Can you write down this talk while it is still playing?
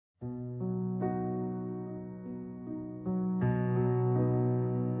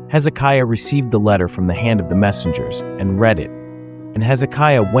Hezekiah received the letter from the hand of the messengers and read it. And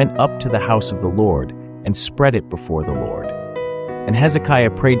Hezekiah went up to the house of the Lord and spread it before the Lord. And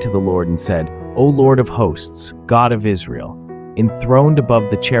Hezekiah prayed to the Lord and said, O Lord of hosts, God of Israel, enthroned above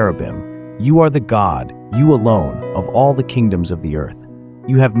the cherubim, you are the God, you alone, of all the kingdoms of the earth.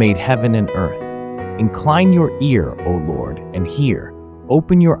 You have made heaven and earth. Incline your ear, O Lord, and hear.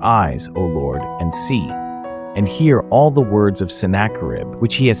 Open your eyes, O Lord, and see. And hear all the words of Sennacherib,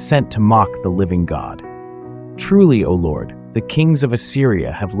 which he has sent to mock the living God. Truly, O Lord, the kings of Assyria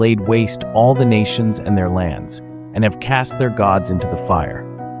have laid waste all the nations and their lands, and have cast their gods into the fire.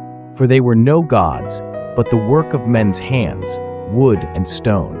 For they were no gods, but the work of men's hands, wood and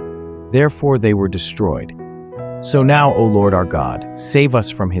stone. Therefore they were destroyed. So now, O Lord our God, save us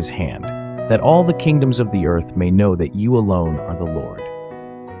from his hand, that all the kingdoms of the earth may know that you alone are the Lord.